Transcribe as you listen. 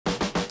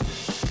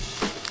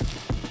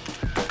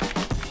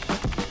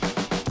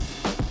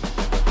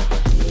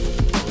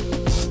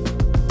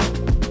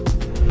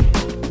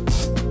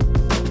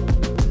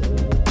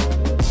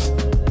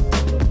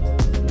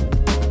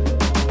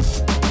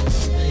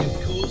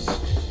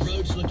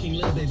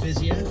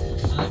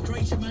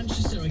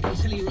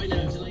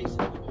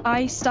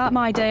I start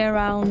my day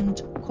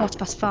around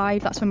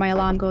 5:15. That's when my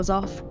alarm goes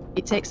off.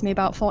 It takes me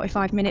about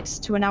 45 minutes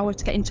to an hour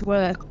to get into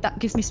work. That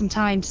gives me some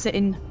time to sit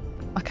in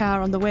my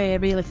car on the way,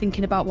 really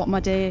thinking about what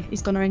my day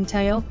is going to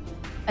entail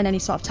and any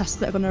sort of tasks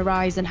that are going to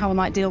arise and how I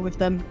might deal with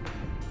them.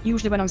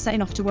 Usually when I'm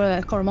setting off to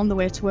work or I'm on the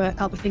way to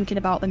work, I'll be thinking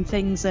about them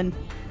things and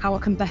how I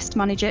can best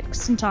manage it.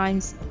 'Cause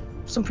sometimes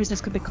some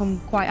prisoners could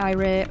become quite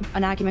irate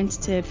and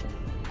argumentative,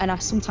 and I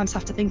sometimes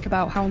have to think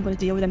about how I'm going to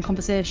deal with them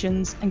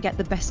conversations and get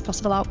the best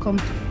possible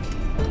outcome.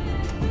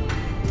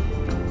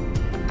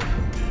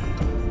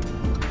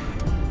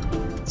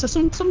 So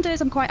some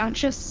days I'm quite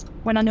anxious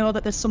when I know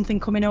that there's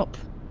something coming up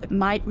that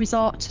might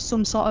resort to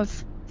some sort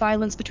of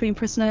violence between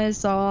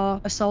prisoners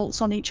or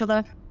assaults on each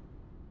other.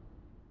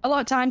 A lot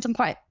of times I'm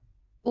quite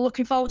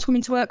looking forward to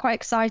coming to work, quite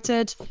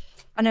excited.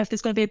 I know if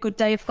there's going to be a good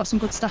day, I've got some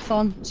good staff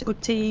on, it's a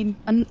good team,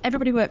 and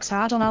everybody works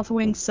hard on Alpha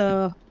Wing,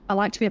 so I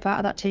like to be a part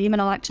of that team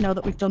and I like to know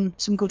that we've done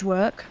some good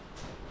work.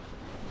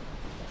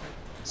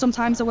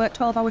 Sometimes I work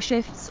 12-hour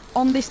shifts.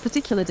 On this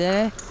particular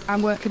day,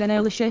 I'm working an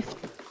early shift.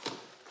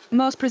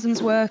 Most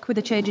prisons work with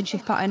a changing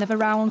shift pattern of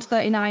around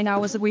 39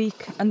 hours a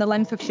week, and the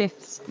length of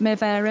shifts may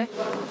vary.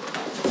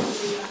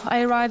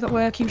 I arrive at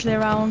work usually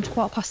around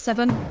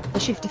 7:15. The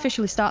shift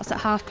officially starts at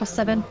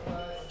 7:30.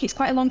 It's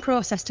quite a long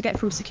process to get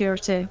through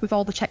security with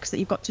all the checks that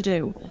you've got to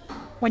do.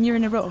 When you're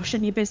in a rush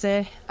and you're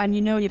busy and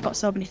you know you've got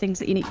so many things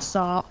that you need to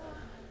sort,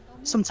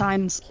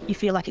 sometimes you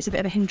feel like it's a bit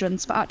of a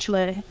hindrance, but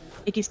actually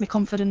it gives me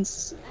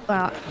confidence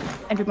that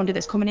everybody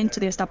that's coming into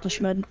the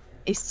establishment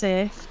is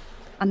safe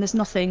and there's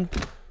nothing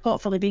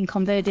hopefully being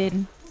conveyed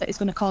in that is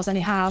going to cause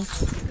any harm.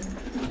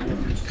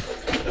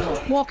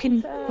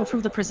 Walking through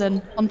the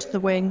prison onto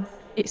the wing,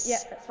 it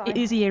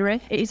is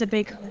eerie. It is a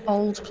big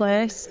old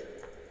place.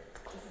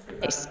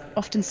 It's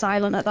often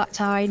silent at that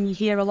time. You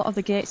hear a lot of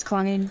the gates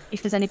clanging.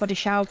 If there's anybody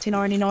shouting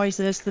or any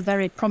noises, they're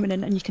very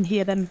prominent and you can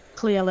hear them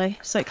clearly,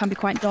 so it can be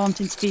quite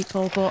daunting to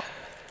people, but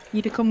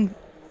you become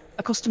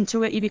accustomed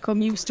to it, you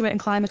become used to it and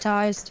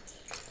climatised,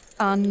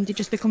 and it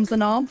just becomes the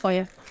norm for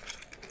you.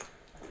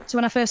 So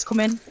when I first come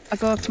in, I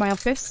go to my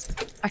office,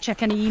 I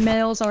check any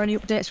emails or any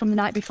updates from the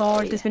night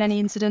before if there's been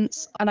any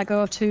incidents, and I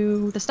go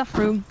to the staff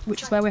room,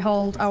 which is where we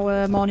hold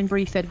our morning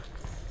briefing.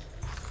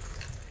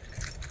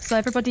 So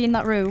everybody in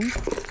that room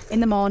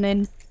in the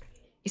morning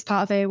is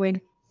part of A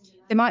wing.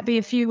 There might be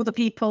a few other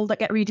people that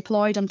get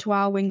redeployed onto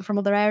our wing from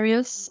other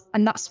areas,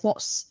 and that's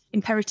what's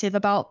imperative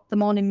about the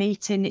morning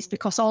meeting. It's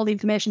because all the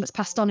information that's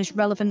passed on is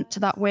relevant to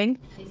that wing.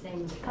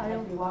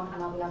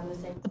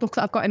 The book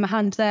that I've got in my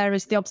hand there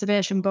is the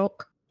observation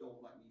book.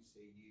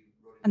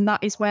 And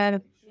that is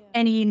where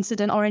any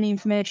incident or any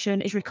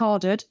information is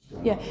recorded.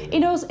 Yeah, he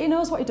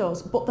knows what he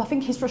does, but I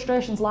think his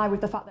frustrations lie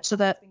with the fact that... So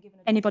that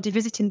anybody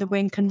visiting the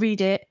wing can read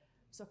it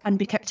and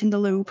be kept in the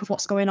loop of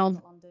what's going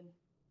on.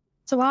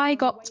 So I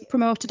got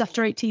promoted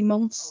after 18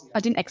 months. I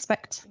didn't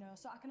expect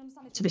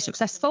to be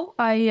successful.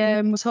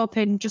 I was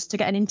hoping just to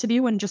get an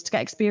interview and just to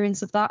get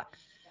experience of that.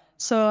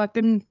 So I've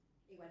been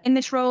in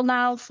this role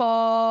now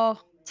for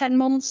 10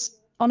 months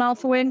on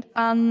Alpha Wing,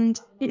 and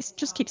it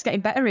just keeps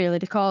getting better really,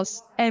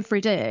 because every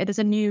day there's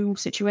a new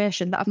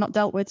situation that I've not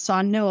dealt with, so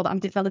I know that I'm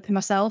developing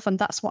myself, and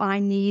that's what I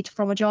need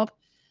from a job.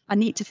 I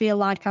need to feel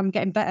like I'm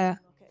getting better.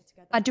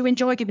 I do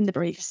enjoy giving the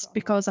briefs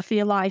because I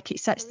feel like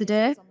it sets the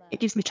day. It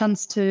gives me a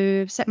chance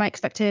to set my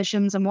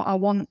expectations and what I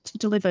want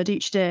delivered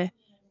each day.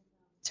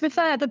 To be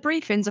fair, the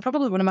briefings are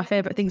probably one of my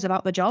favourite things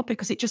about the job,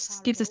 because it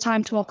just gives us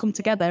time to all come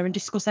together and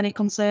discuss any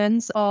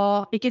concerns,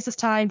 or it gives us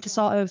time to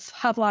sort of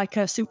have like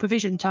a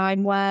supervision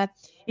time where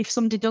if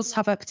somebody does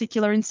have a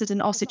particular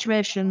incident or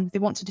situation they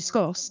want to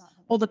discuss,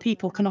 other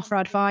people can offer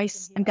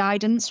advice and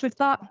guidance with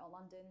that.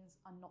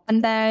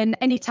 And then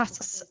any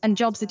tasks and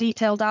jobs are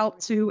detailed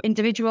out to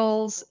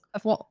individuals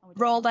of what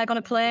role they're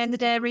going to play in the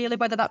day, really,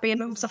 whether that be a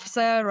moves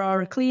officer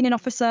or a cleaning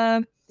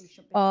officer,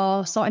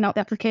 or sorting out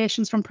the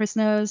applications from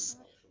prisoners,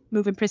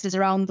 moving prisoners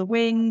around the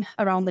wing,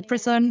 around the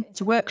prison,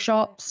 to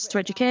workshops, to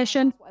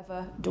education.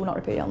 Whatever, do not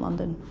repeat on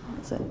landing.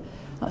 That's it.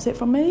 That's it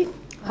from me.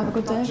 Have a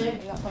good day.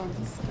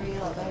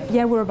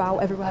 Yeah, we're about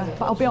everywhere,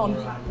 but I'll be on.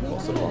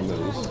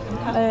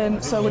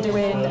 So we're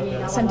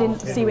doing sending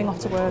C-wing off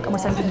to work, and we're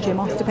sending Jim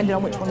off, depending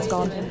on which one's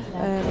gone.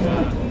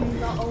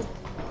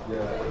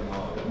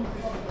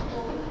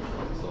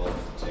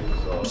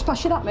 Just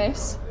pass you that,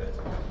 miss.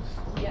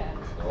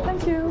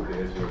 Thank you.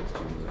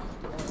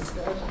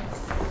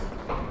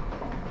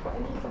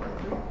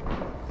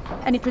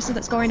 Any prisoner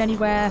that's going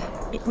anywhere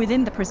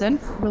within the prison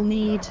will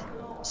need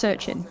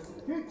searching.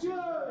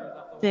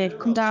 They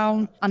come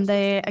down and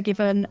they are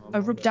given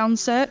a rub-down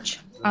search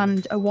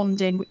and a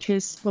wand-in, which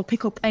will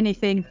pick up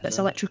anything that's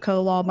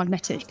electrical or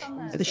magnetic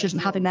that they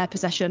shouldn't have in their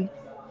possession.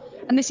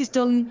 And this is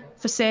done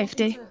for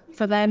safety,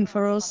 for them,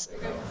 for us.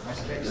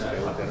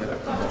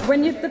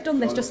 When they've done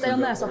this, just stay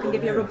on there so I can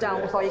give you a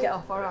rub-down before you get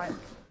off, all right?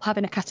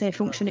 Having a Cat A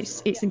function,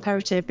 it's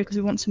imperative, because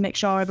we want to make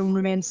sure everyone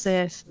remains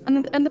safe.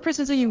 And the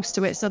prisoners are used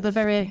to it, so they're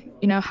very,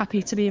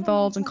 happy to be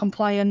involved and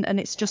compliant, and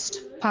it's just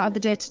part of the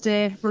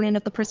day-to-day running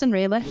of the prison,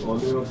 really.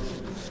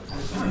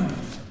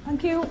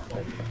 Thank you.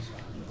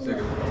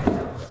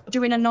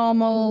 Doing a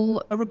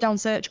normal rub-down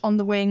search on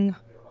the wing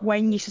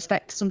when you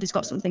suspect somebody's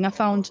got something. I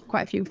found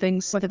quite a few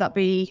things, whether that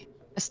be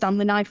a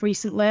Stanley knife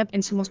recently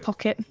in someone's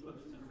pocket.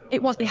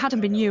 It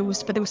hadn't been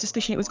used, but there was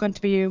suspicion it was going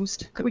to be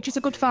used, which is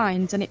a good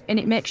find, and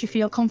it makes you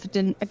feel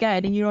confident,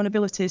 again, in your own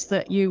abilities,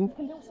 that you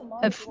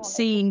have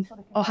seen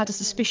or had a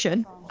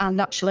suspicion, and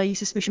actually your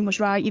suspicion was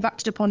right, you've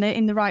acted upon it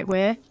in the right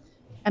way,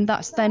 and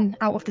that's then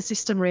out of the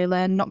system, really,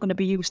 and not going to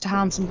be used to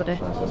harm somebody.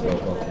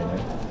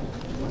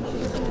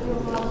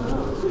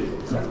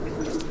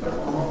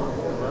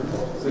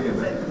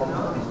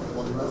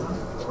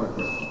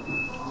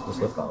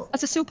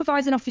 As a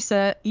supervising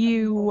officer,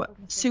 you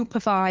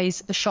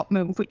supervise the shop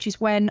move, which is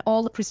when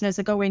all the prisoners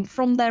are going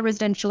from their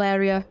residential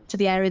area to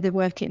the area they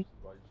work in.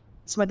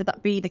 So whether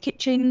that be the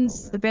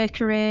kitchens, the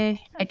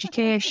bakery,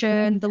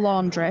 education, the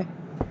laundry.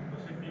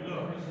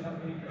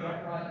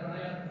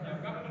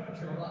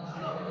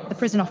 The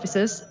prison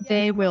officers,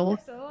 they will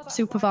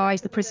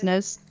supervise the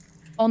prisoners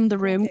on the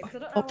route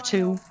up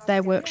to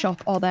their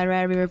workshop or their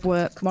area of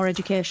work or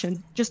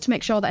education, just to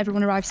make sure that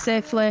everyone arrives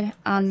safely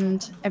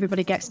and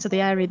everybody gets to the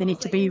area they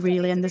need to be,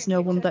 really, and there's no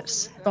one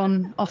that's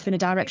gone off in a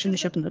direction they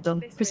shouldn't have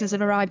done. Prisoners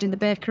have arrived in the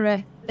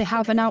bakery. They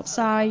have an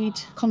outside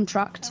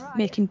contract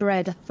making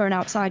bread for an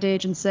outside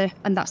agency,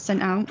 and that's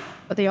sent out,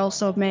 but they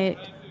also make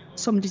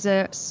some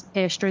desserts,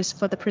 pastries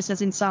for the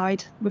prisoners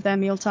inside with their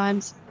meal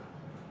times.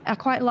 I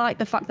quite like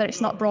the fact that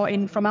it's not brought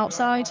in from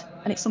outside,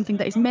 and it's something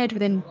that is made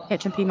within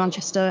HMP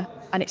Manchester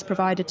and it's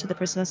provided to the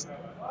prisoners.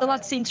 The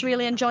lads seem to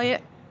really enjoy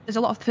it. There's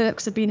a lot of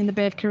perks of being in the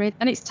bakery,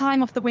 and it's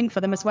time off the wing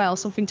for them as well,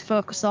 something to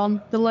focus on.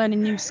 They're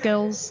learning new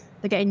skills,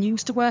 they're getting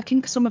used to working,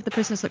 because some of the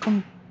prisoners that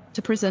come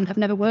to prison have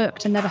never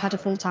worked and never had a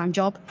full-time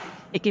job.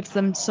 It gives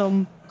them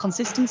some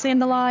consistency in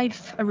their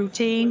life, a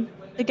routine.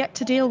 They get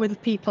to deal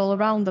with people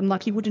around them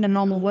like you would in a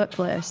normal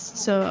workplace.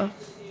 So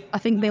I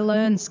think they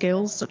learn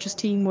skills such as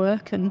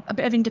teamwork and a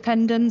bit of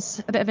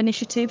independence, a bit of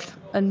initiative,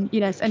 and, you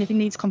know, if anything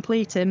needs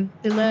completing,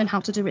 they learn how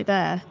to do it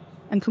there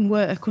and can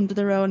work under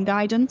their own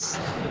guidance.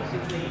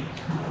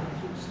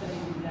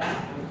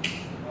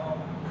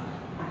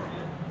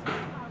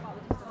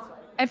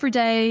 Every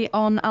day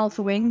on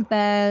Alpha Wing,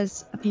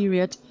 there's a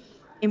period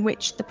in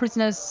which the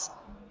prisoners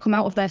come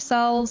out of their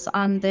cells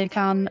and they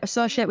can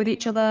associate with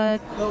each other.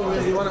 No,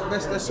 you want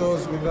this us,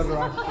 we've ever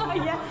had.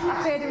 Yeah,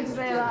 I paid him to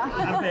say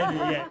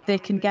that. They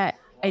can get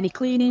any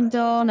cleaning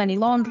done, any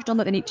laundry done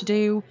that they need to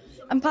do.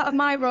 And part of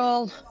my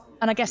role,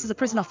 and I guess as a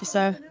prison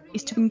officer,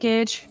 is to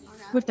engage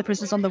with the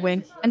prisoners on the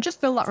wing and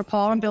just build that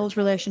rapport and build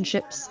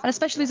relationships. And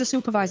especially as a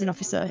supervising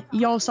officer,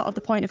 you're sort of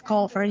the point of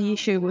call for any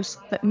issues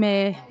that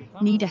may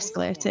need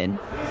escalating.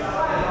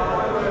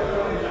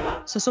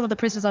 So some of the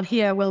prisoners on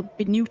here will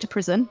be new to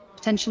prison,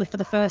 potentially for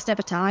the first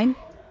ever time,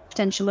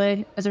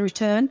 potentially as a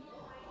return,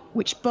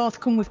 which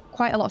both come with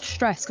quite a lot of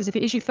stress, because if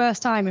it is your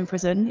first time in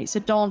prison, it's a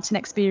daunting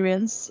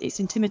experience, it's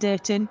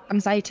intimidating,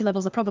 anxiety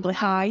levels are probably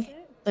high,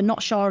 they're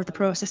not sure of the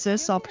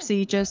processes or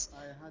procedures.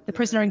 The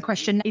prisoner in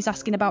question is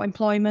asking about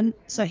employment,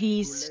 so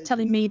he's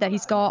telling me that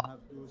he's got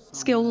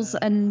skills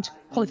and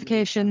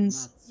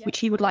qualifications which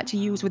he would like to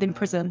use within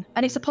prison.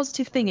 And it's a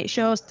positive thing, it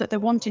shows that they're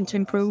wanting to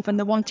improve and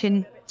they're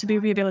wanting to be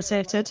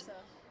rehabilitated.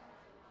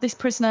 This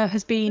prisoner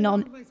has been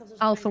on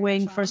Alpha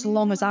Wing for as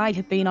long as I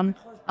have been on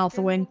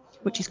Alpha Wing,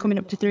 which is coming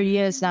up to 3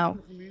 years now.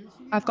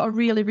 I've got a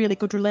really, really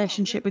good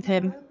relationship with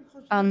him,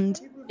 and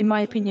in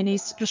my opinion,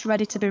 he's just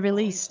ready to be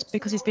released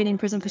because he's been in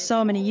prison for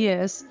so many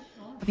years.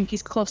 I think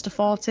he's close to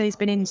 40, he's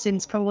been in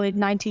since probably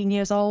 19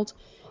 years old.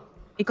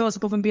 He goes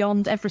above and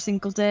beyond every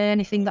single day,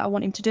 anything that I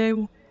want him to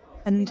do.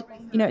 And,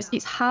 you know,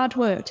 it's hard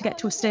work to get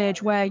to a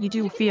stage where you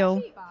do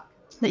feel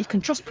that you can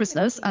trust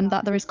prisoners and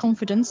that there is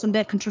confidence and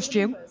they can trust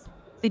you.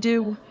 They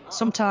do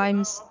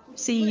sometimes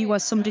see you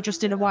as somebody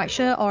just in a white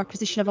shirt or a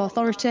position of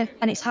authority,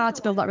 and it's hard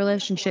to build that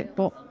relationship,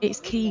 but it's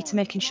key to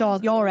making sure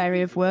your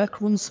area of work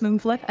runs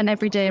smoothly and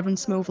every day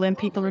runs smoothly and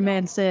people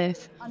remain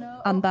safe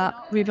and that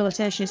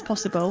rehabilitation is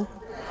possible.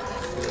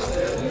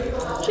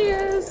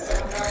 Cheers!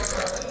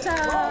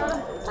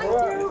 Thank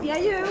you! Yeah,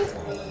 you!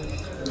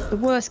 The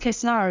worst case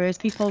scenario is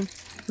people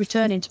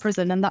returning to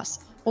prison, and that's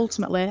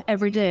ultimately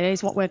every day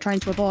is what we're trying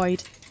to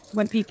avoid.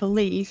 When people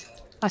leave,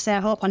 I say, I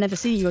hope I never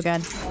see you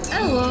again.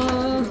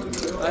 Hello!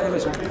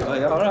 Are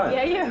you alright?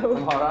 Yeah, you?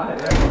 I'm alright,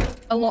 yeah.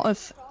 A lot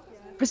of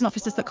prison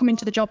officers that come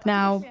into the job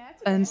now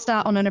and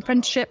start on an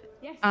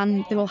apprenticeship,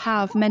 and they will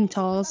have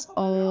mentors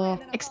or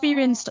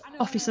experienced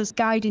officers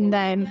guiding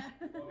them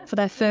for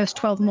their first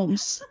 12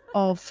 months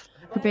of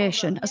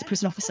probation as a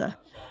prison officer.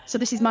 So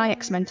this is my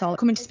ex-mentor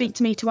coming to speak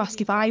to me to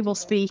ask if I will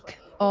speak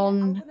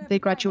on the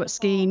graduate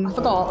scheme. I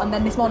forgot, and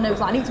then this morning I was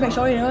like, I need to make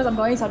sure he knows I'm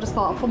going, so I just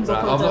thought, thumbs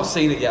up. Right, I've not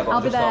seen it yet, but I'll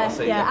I've be just thought I'll there.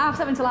 see Yeah, it.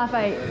 7:30 till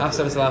 8:30.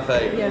 7:30 till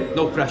 8:30. Yeah.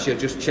 No pressure,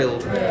 just chill.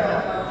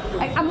 Yeah.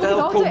 I'm looking They'll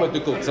forward come to with it.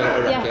 the goods, I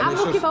reckon. Yeah, I'm It's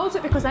looking just- forward to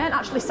it because I ain't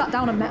actually sat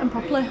down and met them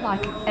properly,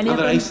 like any And of them.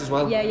 they're ace as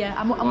well. Yeah,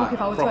 I'm looking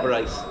forward to it. Proper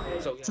ace.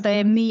 So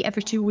they meet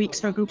every 2 weeks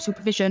for a group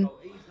supervision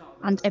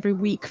and every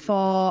week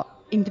for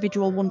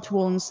individual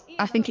one-to-ones.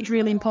 I think it's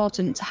really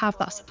important to have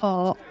that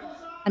support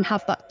and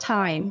have that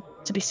time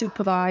to be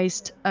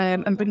supervised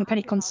and bring up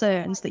any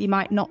concerns that you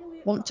might not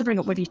want to bring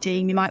up with your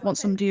team. You might want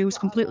somebody who's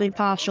completely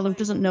impartial, who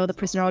doesn't know the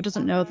prisoner or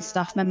doesn't know the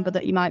staff member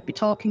that you might be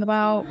talking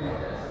about.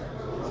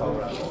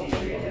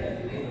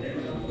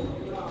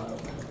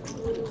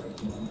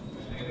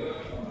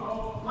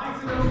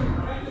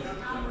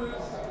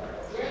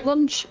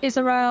 Lunch is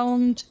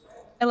around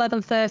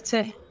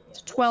 11:30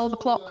 to 12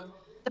 o'clock.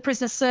 The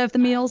prisoners serve the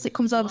meals. It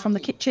comes over from the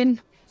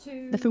kitchen.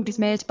 The food is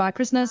made by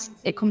prisoners.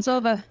 It comes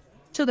over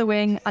to the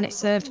wing and it's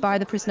served by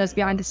the prisoners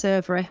behind the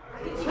servery.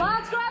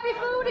 Lads, grab your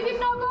food if you've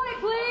not got it,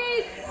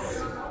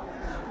 please.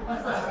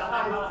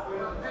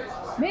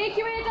 Make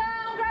your way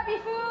down, grab your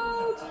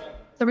food.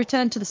 They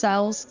return to the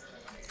cells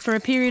for a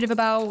period of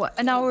about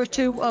an hour or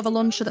two over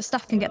lunch so that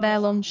staff can get their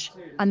lunch.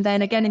 And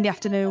then again in the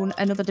afternoon,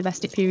 another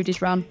domestic period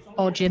is run,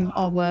 or gym,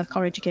 or work,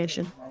 or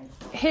education.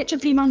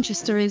 HMP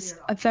Manchester is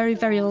a very,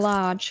 very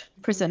large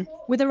prison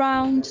with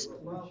around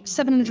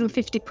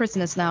 750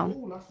 prisoners now.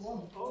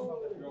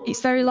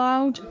 It's very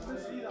loud,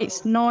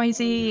 it's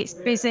noisy, it's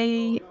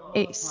busy,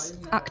 it's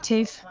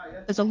active.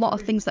 There's a lot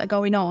of things that are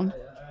going on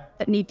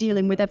that need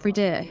dealing with every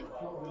day.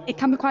 It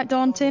can be quite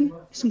daunting.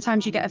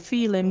 Sometimes you get a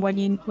feeling when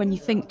you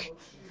think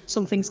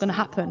something's going to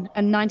happen,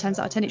 and 9 times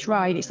out of 10 it's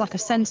right. It's like a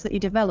sense that you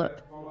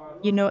develop.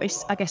 You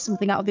notice, I guess,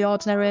 something out of the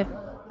ordinary,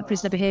 a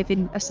prisoner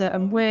behaving a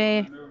certain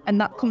way, and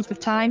that comes with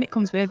time. It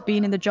comes with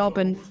being in the job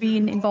and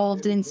being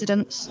involved in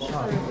incidents.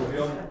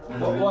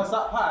 What's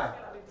that pie?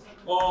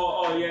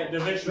 Oh yeah, the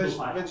vegetable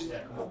pie.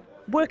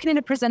 Working in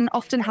a prison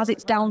often has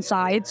its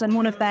downsides, and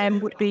one of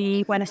them would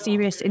be when a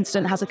serious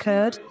incident has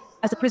occurred.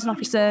 As a prison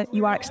officer,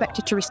 you are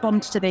expected to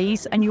respond to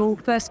these, and you'll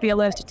first be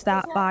alerted to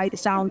that by the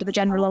sound of a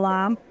general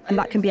alarm. And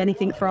that can be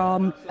anything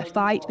from a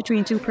fight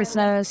between 2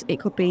 prisoners, it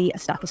could be a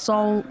staff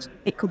assault,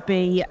 it could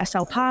be a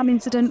self-harm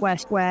incident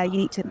where you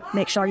need to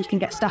make sure you can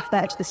get staff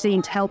there to the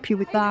scene to help you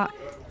with that.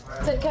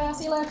 Take care,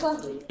 see you later.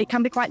 It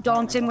can be quite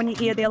daunting when you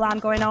hear the alarm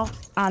going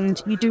off,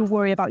 and you do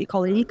worry about your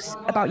colleagues,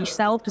 about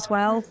yourself as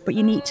well, but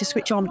you need to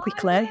switch on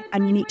quickly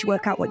and you need to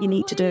work out what you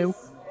need to do.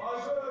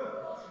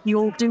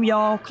 You'll do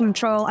your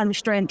control and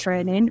restraint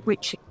training,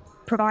 which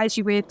provides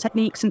you with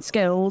techniques and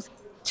skills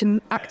to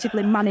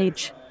actively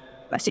manage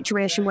a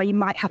situation where you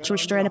might have to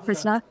restrain a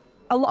prisoner.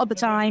 A lot of the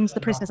times,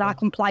 the prisoners are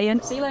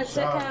compliant. See you later,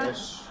 take care.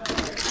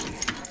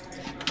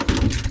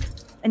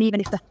 And even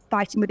if they're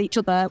fighting with each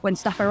other, when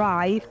staff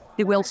arrive,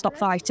 they will stop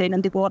fighting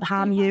and they won't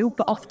harm you.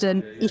 But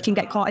often, you can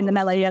get caught in the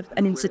melee of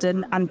an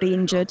incident and be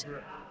injured.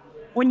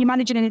 When you're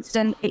managing an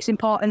incident, it's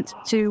important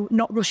to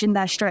not rush in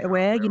there straight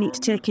away. You need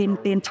to take in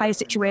the entire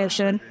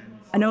situation,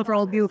 an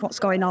overall view of what's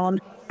going on,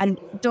 and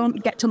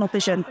don't get tunnel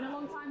vision.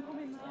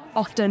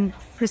 Often,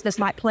 prisoners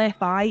might play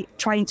fight,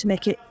 trying to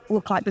make it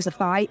look like there's a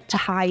fight to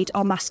hide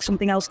or mask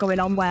something else going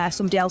on where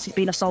somebody else is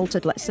being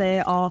assaulted, let's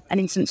say, or an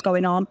incident's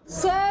going on.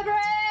 Surgery!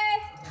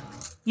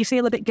 You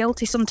feel a bit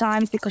guilty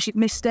sometimes because you've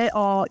missed it,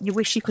 or you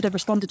wish you could have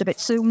responded a bit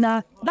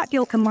sooner. That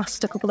guilt can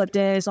last a couple of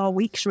days or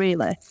weeks,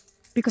 really,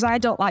 because I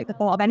don't like the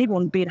thought of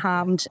anyone being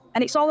harmed.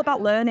 And it's all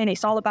about learning.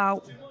 It's all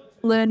about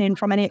learning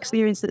from any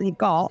experience that you've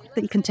got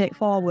that you can take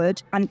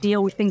forward and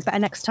deal with things better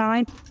next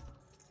time.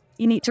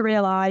 You need to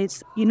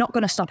realise you're not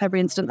going to stop every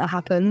incident that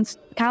happens.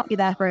 You can't be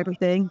there for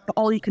everything, but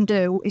all you can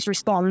do is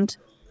respond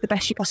the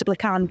best you possibly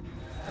can.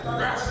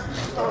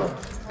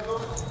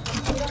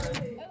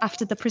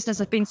 After the prisoners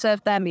have been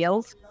served their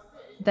meals,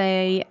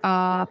 they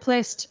are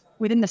placed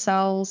within the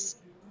cells.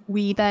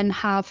 We then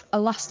have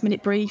a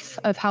last-minute brief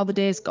of how the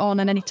day's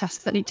gone and any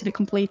tasks that need to be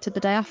completed the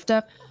day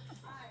after.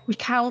 We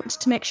count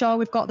to make sure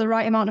we've got the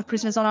right amount of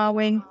prisoners on our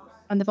wing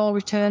and they've all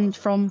returned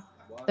from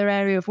their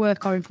area of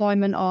work or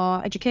employment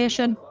or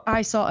education.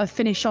 I sort of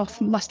finish off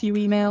the last few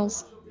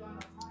emails,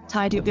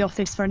 tidy up the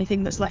office for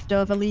anything that's left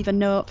over, leave a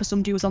note for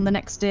somebody who's on the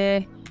next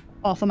day,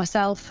 or for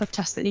myself of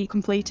tasks that need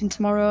completing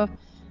tomorrow.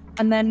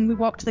 And then we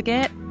walk to the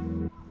gate.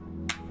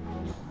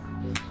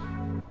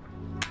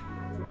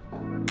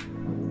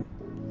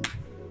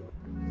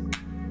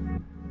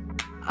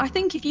 I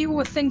think if you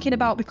were thinking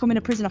about becoming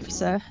a prison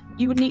officer,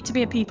 you would need to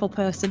be a people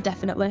person,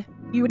 definitely.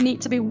 You would need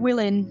to be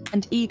willing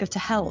and eager to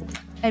help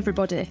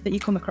everybody that you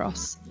come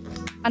across.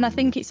 And I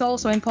think it's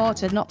also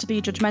important not to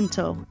be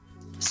judgmental.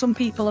 Some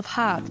people have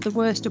had the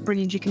worst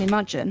upbringings you can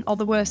imagine, or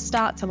the worst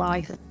start to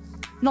life.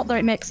 Not that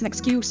it makes an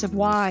excuse of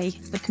why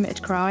they've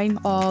committed crime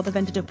or they've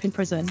ended up in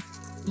prison.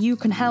 You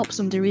can help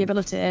somebody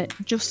rehabilitate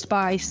just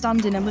by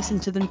standing and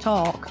listening to them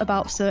talk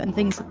about certain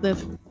things that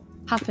have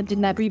happened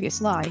in their previous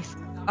life.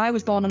 I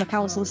was born on a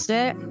council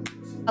estate.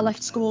 I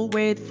left school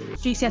with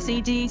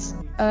GCSE Ds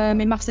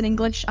in maths and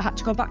English. I had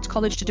to go back to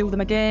college to do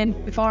them again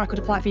before I could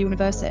apply for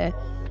university.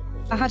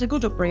 I had a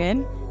good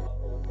upbringing.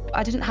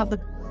 I didn't have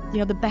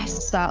the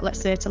best start, let's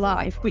say, to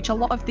life, which a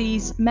lot of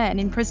these men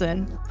in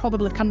prison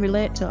probably can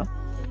relate to.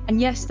 And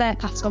yes, their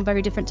path's gone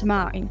very different to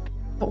mine.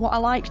 But what I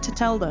like to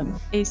tell them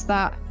is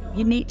that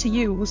you need to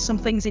use some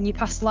things in your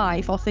past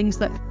life, or things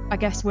that I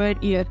guess weren't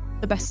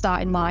the best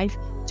start in life,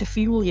 to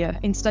fuel you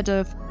instead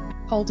of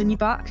holding you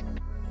back.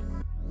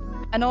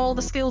 And all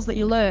the skills that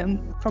you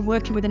learn from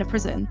working within a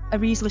prison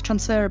are easily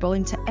transferable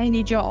into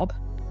any job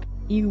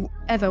you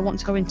ever want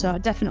to go into, I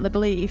definitely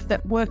believe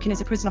that working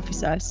as a prison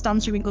officer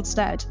stands you in good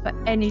stead for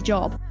any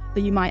job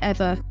that you might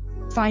ever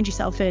find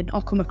yourself in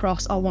or come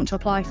across or want to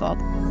apply for.